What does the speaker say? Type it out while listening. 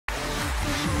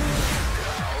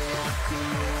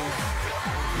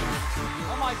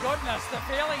goodness, the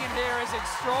feeling in here is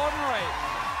extraordinary.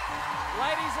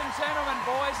 Ladies and gentlemen,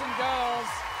 boys and girls,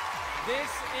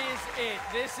 this is it.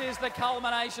 This is the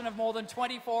culmination of more than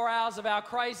 24 hours of our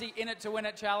crazy In It to Win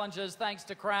It challenges, thanks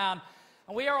to Crown.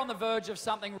 And we are on the verge of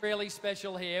something really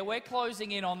special here. We're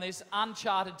closing in on this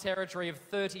uncharted territory of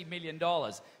 $30 million.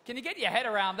 Can you get your head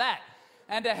around that?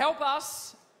 And to help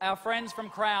us, our friends from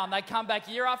Crown, they come back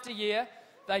year after year.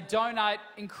 They donate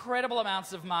incredible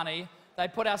amounts of money. They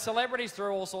put our celebrities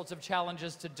through all sorts of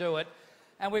challenges to do it.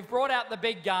 And we've brought out the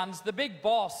big guns, the big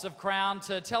boss of Crown,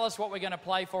 to tell us what we're going to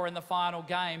play for in the final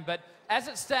game. But as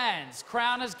it stands,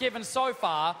 Crown has given so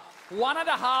far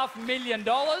 $1.5 million.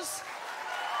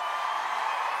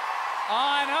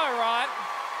 I know, right?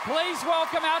 Please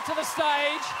welcome out to the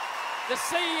stage the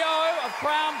CEO of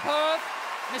Crown Perth,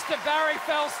 Mr. Barry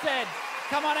Felstead.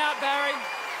 Come on out, Barry.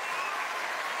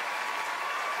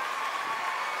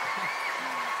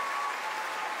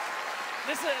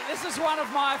 This is one of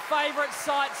my favourite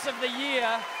sights of the year,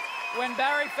 when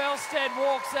Barry Felstead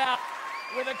walks out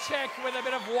with a cheque with a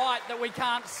bit of white that we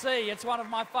can't see. It's one of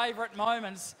my favourite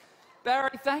moments.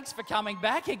 Barry, thanks for coming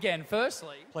back again,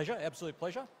 firstly. Pleasure, absolute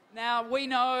pleasure. Now, we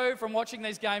know from watching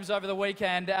these games over the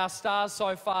weekend, our stars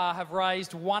so far have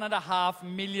raised $1.5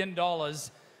 million.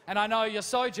 And I know you're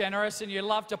so generous and you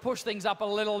love to push things up a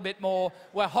little bit more.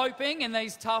 We're hoping in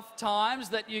these tough times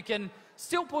that you can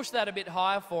still push that a bit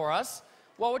higher for us.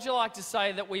 What would you like to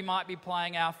say that we might be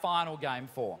playing our final game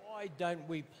for? Why don't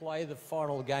we play the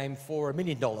final game for $1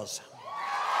 million? $1 million?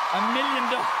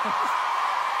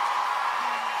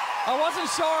 I wasn't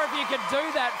sure if you could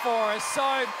do that for us.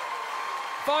 So,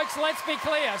 folks, let's be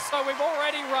clear. So we've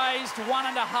already raised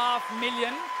 $1.5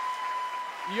 million.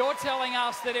 You're telling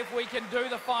us that if we can do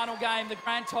the final game, the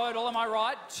grand total, am I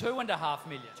right? $2.5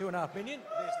 million. $2.5 million?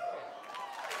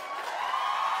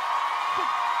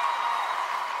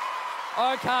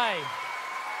 Okay.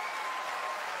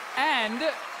 And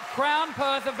Crown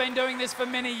Perth have been doing this for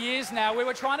many years now. We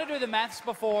were trying to do the maths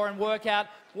before and work out,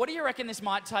 what do you reckon this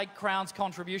might take Crown's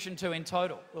contribution to in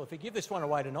total? Well, if we give this one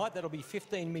away tonight, that'll be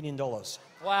 $15 million.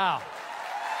 Wow.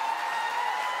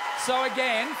 So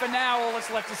again, for now, all that's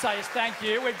left to say is thank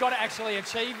you. We've got to actually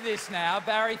achieve this now.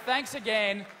 Barry, thanks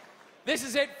again. This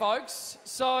is it, folks.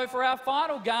 So for our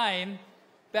final game,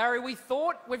 Barry, we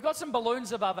thought we've got some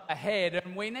balloons above our head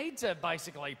and we need to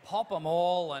basically pop them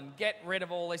all and get rid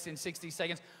of all this in 60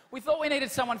 seconds. We thought we needed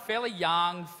someone fairly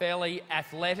young, fairly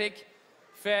athletic,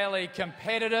 fairly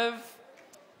competitive.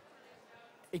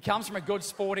 He comes from a good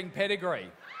sporting pedigree.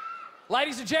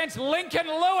 Ladies and gents, Lincoln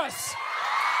Lewis.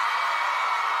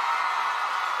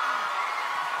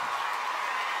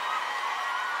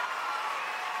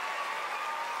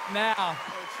 Now,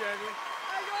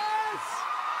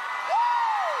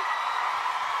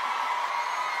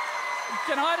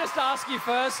 can I just ask you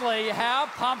firstly, how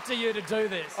pumped are you to do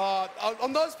this?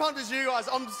 I'm not as pumped as you guys.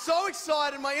 I'm so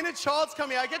excited. My inner child's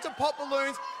coming out. I get to pop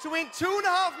balloons to win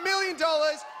 $2.5 million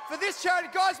for this charity.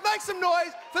 Guys, make some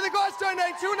noise for the guys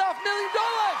donating $2.5 million.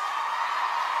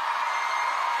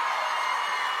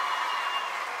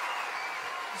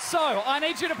 So, I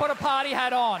need you to put a party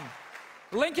hat on.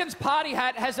 Lincoln's party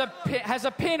hat has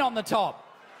a pin on the top.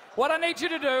 What I need you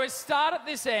to do is start at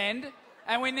this end,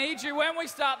 and we need you, when we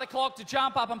start the clock, to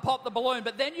jump up and pop the balloon,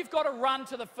 but then you've got to run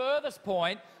to the furthest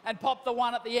point and pop the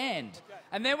one at the end. Okay.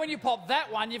 And then when you pop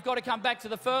that one, you've got to come back to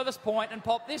the furthest point and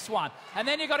pop this one. And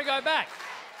then you've got to go back.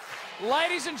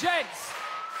 Ladies and gents,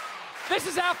 this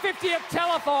is our 50th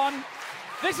telethon.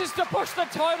 This is to push the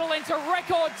total into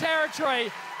record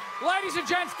territory. Ladies and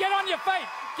gents, get on your feet.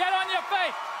 Get on your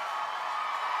feet.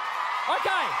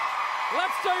 Okay,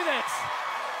 let's do this.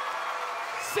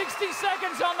 60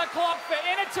 seconds on the clock for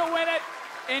In It to Win It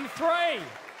in 3,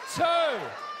 2,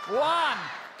 1,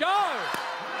 go!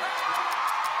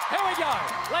 Here we go.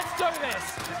 Let's do this.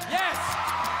 Yes,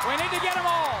 we need to get them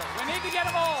all. We need to get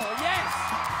them all. Yes,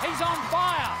 he's on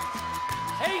fire.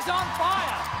 He's on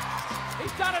fire.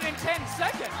 He's done it in 10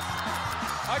 seconds.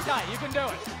 Okay, you can do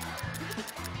it.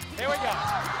 Here we go.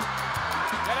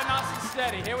 Get it nice and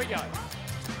steady. Here we go.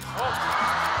 Oh.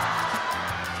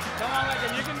 Come on,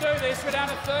 Lincoln, you can do this. We're down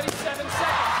to 37 seconds.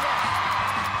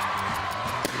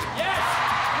 Yes. Yes.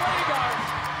 Here we go.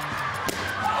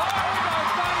 Oh, here we go.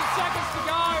 30 seconds to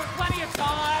go. Plenty of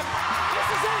time. This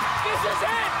is it. This is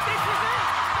it. This is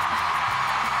it.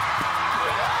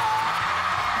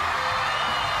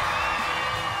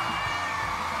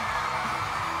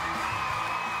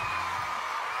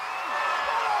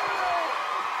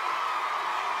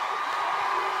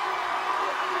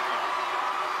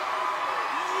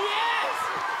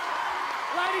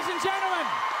 Ladies and gentlemen,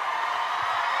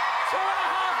 $2.5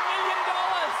 million.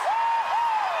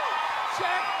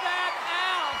 Check that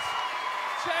out.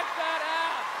 Check that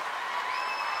out.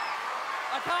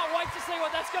 I can't wait to see what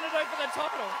that's going to do for the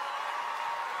total.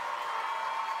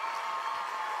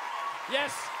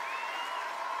 Yes.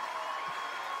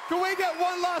 Can we get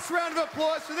one last round of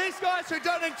applause for these guys who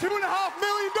donated $2.5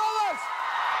 million?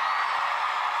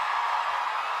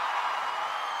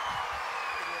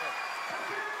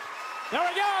 There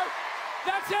we go.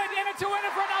 That's it. In it to win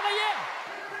it for another year.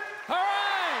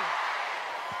 Hooray!